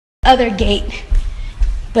other gate,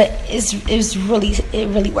 but it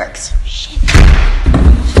really works. Shit.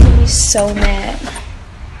 She's gonna be so mad.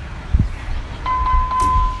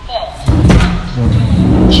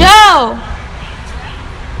 Joe,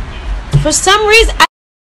 for some reason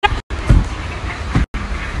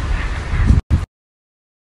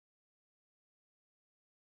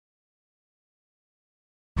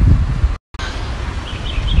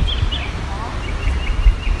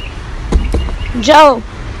Joe.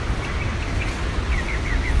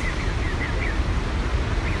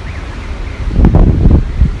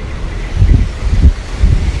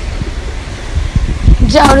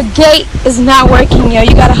 Joe, the gate is not working, yo.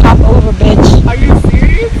 You gotta hop over, bitch. Are you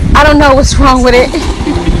serious? I don't know what's wrong with it.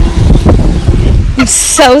 I'm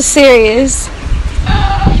so serious.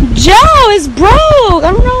 Joe, it's broke.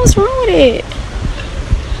 I don't know what's wrong with it.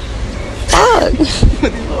 Fuck.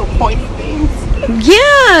 With these little pointy things.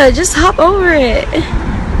 Yeah, just hop over it.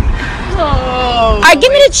 Oh. Alright,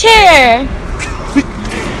 give me the chair.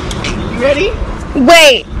 You ready?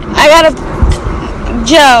 Wait, I gotta.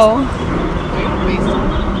 Joe.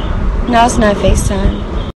 No, it's not FaceTime.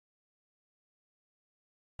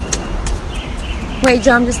 Wait,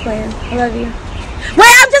 Joe, I'm just playing. I love you.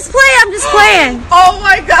 Wait, I'm just playing. Oh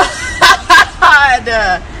my god.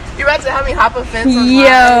 You're about to have me hop a fence on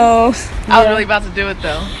Yo. I was really about to do it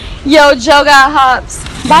though. Yo, Joe got hops.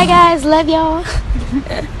 Bye guys, love y'all.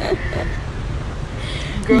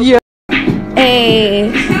 Yo.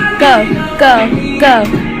 Hey, go.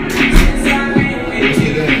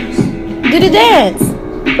 Do the dance.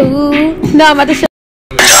 Ooh, no, I'm about to show.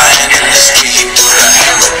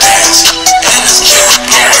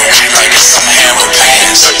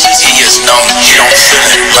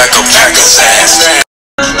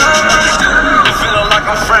 Feeling like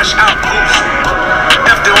I'm fresh out.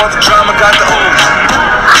 If they want the drama, got the ooze.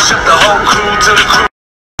 Ship the whole crew to the crew.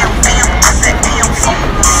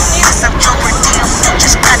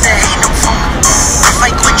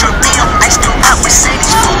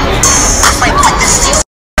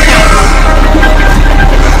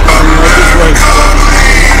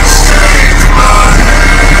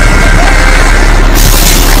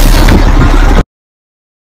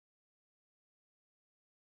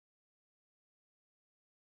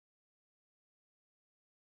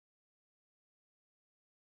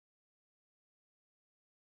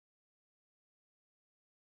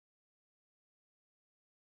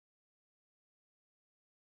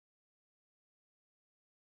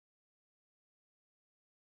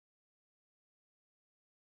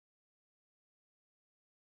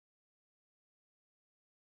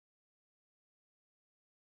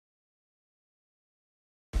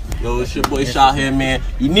 Yo, it's your boy Shaw here, man.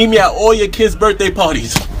 You need me at all your kids' birthday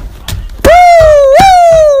parties. Woo,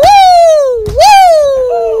 woo, woo,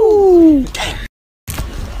 woo.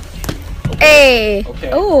 Hey.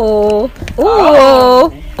 Okay. Ooh.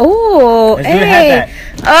 Hey.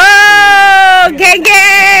 Oh, gang.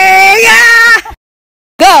 Yeah.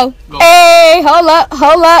 Go. Hey, hold up.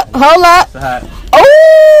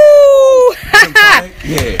 Oh.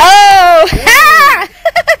 Yeah. Oh.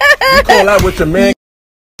 You call that with your man?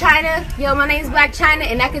 Chyna, yo, my name's Blac Chyna,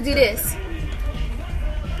 and I could do this.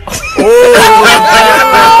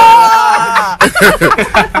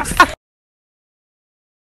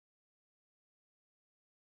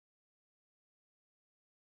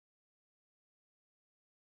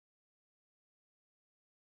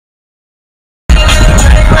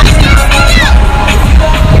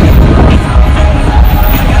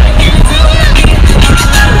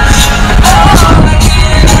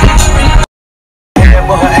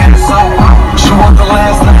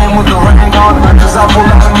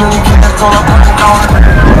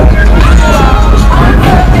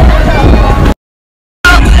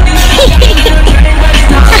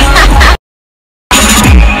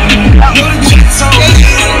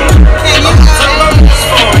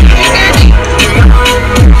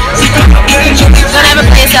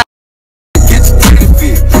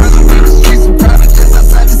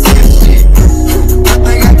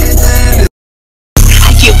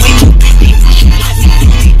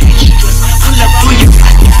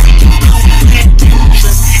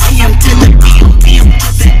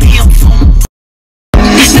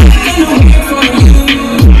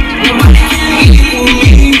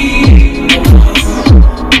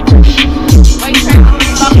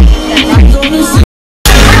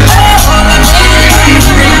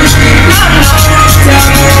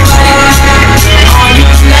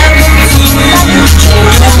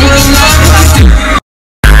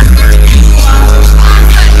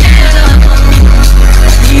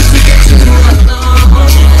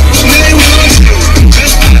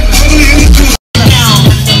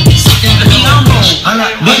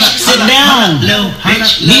 Bitch, sit down. Little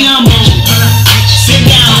bitch, Leon move. Sit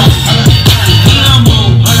down. Leon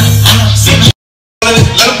move. Let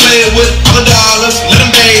them play it with other dollars. Let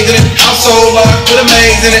them bathe in it. I'm so locked with a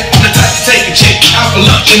maze in it. I'm the type to take a chick out for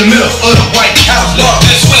lunch in the middle of the White House lawn.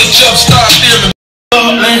 That's when the jump starts steering.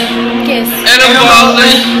 Kiss. And I'm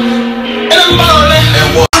ballin'. And I'm ballin'.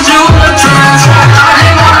 And what?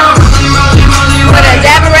 With a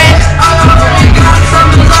dabber rat.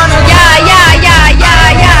 Yeah, yeah, yeah,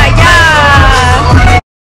 yeah, yeah, yeah.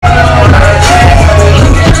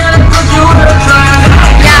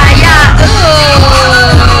 Yeah, yeah, ooh.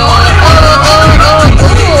 Ooh, ooh, ooh,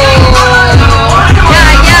 ooh.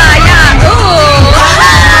 Yeah, yeah, yeah, ooh.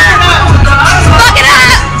 Fuck it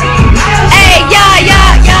up. Hey, yeah,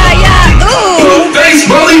 yeah, yeah, yeah, ooh. Face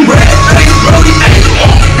rolling red. Face rolling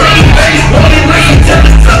face rolling red.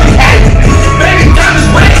 Baby, diamonds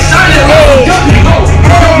red. Shining low.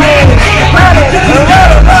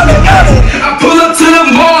 I pull up to the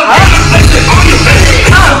mall. On your face.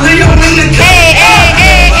 Leo in the Hey, hey,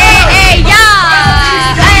 hey, hey, hey,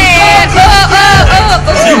 yeah. Hey, ooh, ooh, ooh,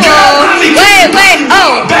 ooh. Wait,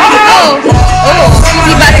 oh, oh, oh.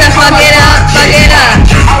 He about to fuck it up, fuck it up.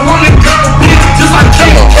 I wanna go just like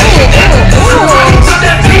you. Touch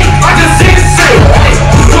that beat, I can see it say.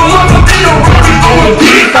 Pull up in the Rari on a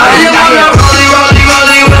beat. I wanna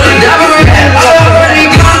rollie with a dabber in it. I already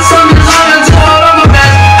got some design to all of my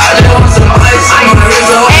best. I just want some ice on my wrist.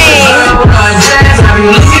 So I dance. Have you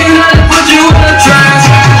looking at it, put you in a trance.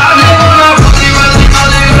 I just wanna rollie with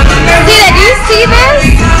a dabber. Did you see this?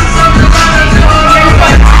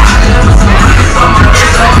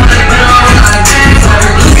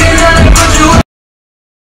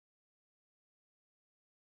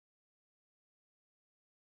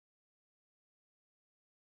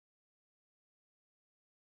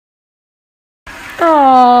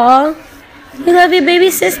 Aww. You love your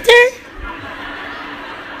baby sister?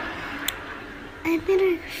 I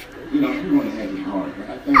better. You know, you want to have it hard, but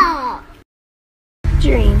I think.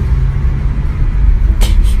 Dream.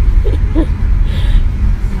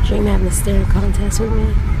 Dream having a stare contest with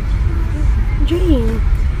me. Dream.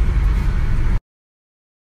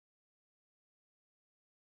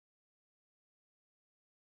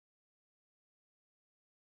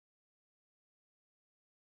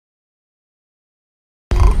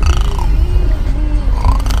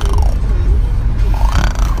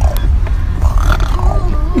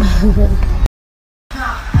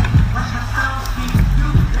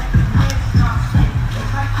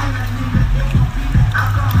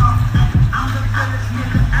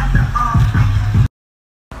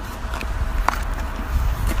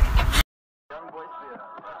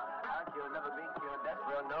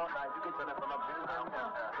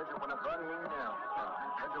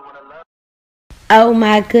 Oh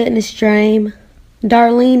my goodness, Dream.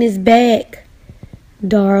 Darlene is back.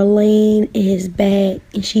 Darlene is back.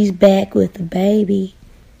 And she's back with the baby.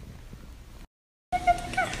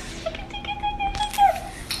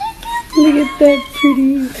 Look at that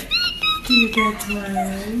pretty. Look at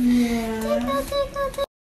that. Yeah.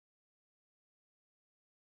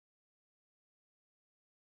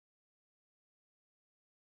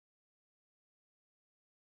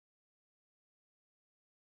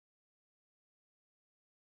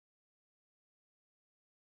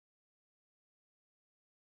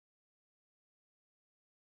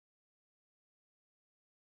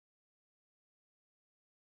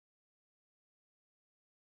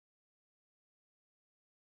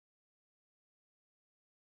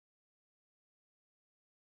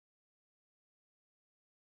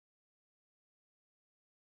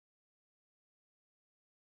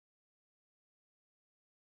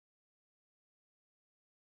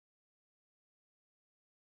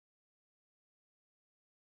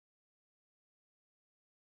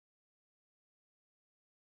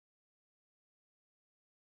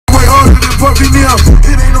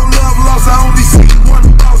 It ain't no love lost, I only see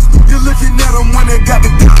one boss. You're looking at them when they got the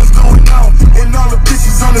guns going on. And all the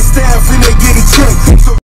bitches on the staff and they getting checked.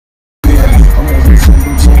 So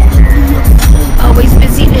Always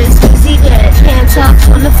busy this, busy that. Can't talk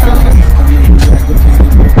on the phone.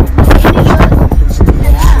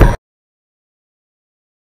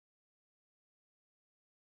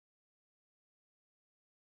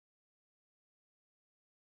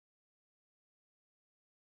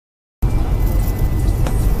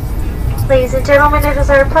 Ladies and gentlemen, it is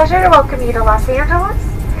our pleasure to welcome you to Los Angeles.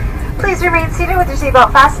 Please remain seated with your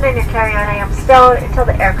seatbelt fastened and your carry-on item stowed until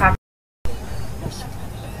the aircraft.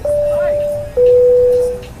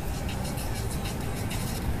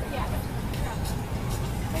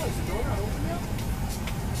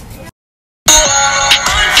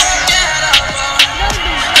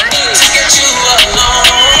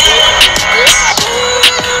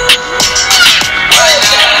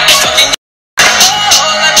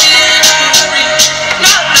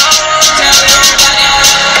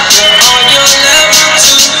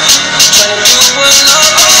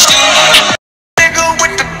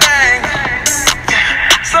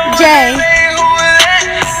 J.